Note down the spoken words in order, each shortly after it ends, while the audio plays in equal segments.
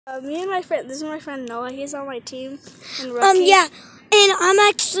Me and my friend, this is my friend Noah. He's on my team. And yeah, and I'm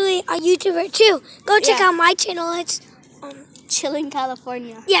actually a YouTuber too. Go check out my channel. It's Chillin'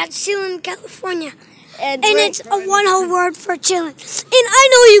 California. Yeah, Chillin' California. And it's a one whole word for chillin'. And I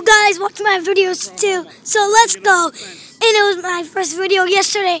know you guys watch my videos too, so let's go. And it was my first video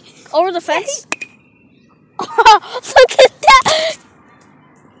yesterday. Over the fence? Look at that!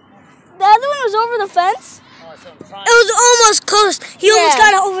 The other one was over the fence? It was almost close. He almost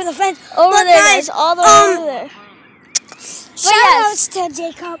got it over the fence. Over there, guys. All the way over there. Shout outs to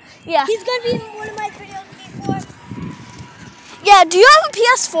Jacob. Yeah. He's going to be in one of my videos before. Yeah, do you have a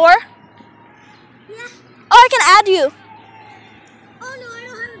PS4? Yeah. Oh, I can add you. Oh, no, I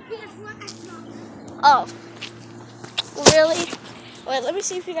don't have a PS4. Oh. Really? Wait, let me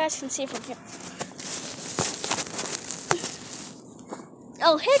see if you guys can see from here.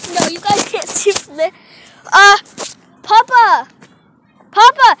 Oh, heck no, you guys can't see from there. Papa,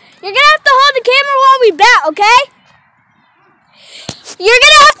 you're gonna have to hold the camera while we bat, okay? You're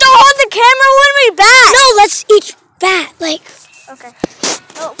gonna have to hold the camera when we bat. No, let's each bat, like. Okay.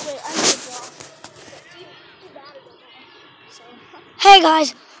 Oh, wait, I need to draw. Hey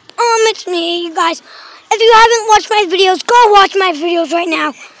guys, it's me, you guys. If you haven't watched my videos, go watch my videos right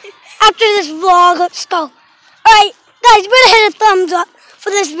now. After this vlog, let's go. Alright, guys, better hit a thumbs up for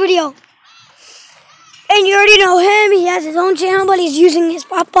this video. And you already know him, he has his own channel, but he's using his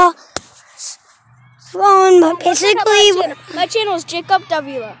papa's phone, but basically... My channel is Jacob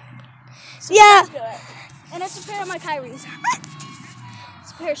Davila. So yeah. And it's a pair of my Kyries.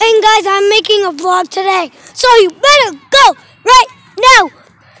 And guys, I'm making a vlog today, so you better go right now.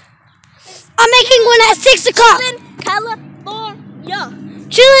 I'm making one at 6 o'clock. Chillin' California.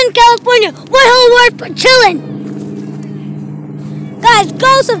 Chillin' California. One whole word for chillin'. Guys,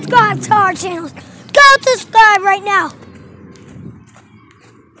 go subscribe to our channels. Go subscribe right now.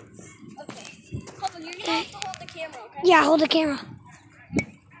 Okay. Papa, you're going to have to hold the camera, okay? Yeah, hold the camera.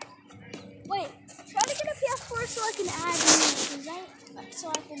 Wait, try to get a PS4 so I can add you, right? So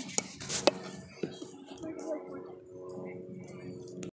I can...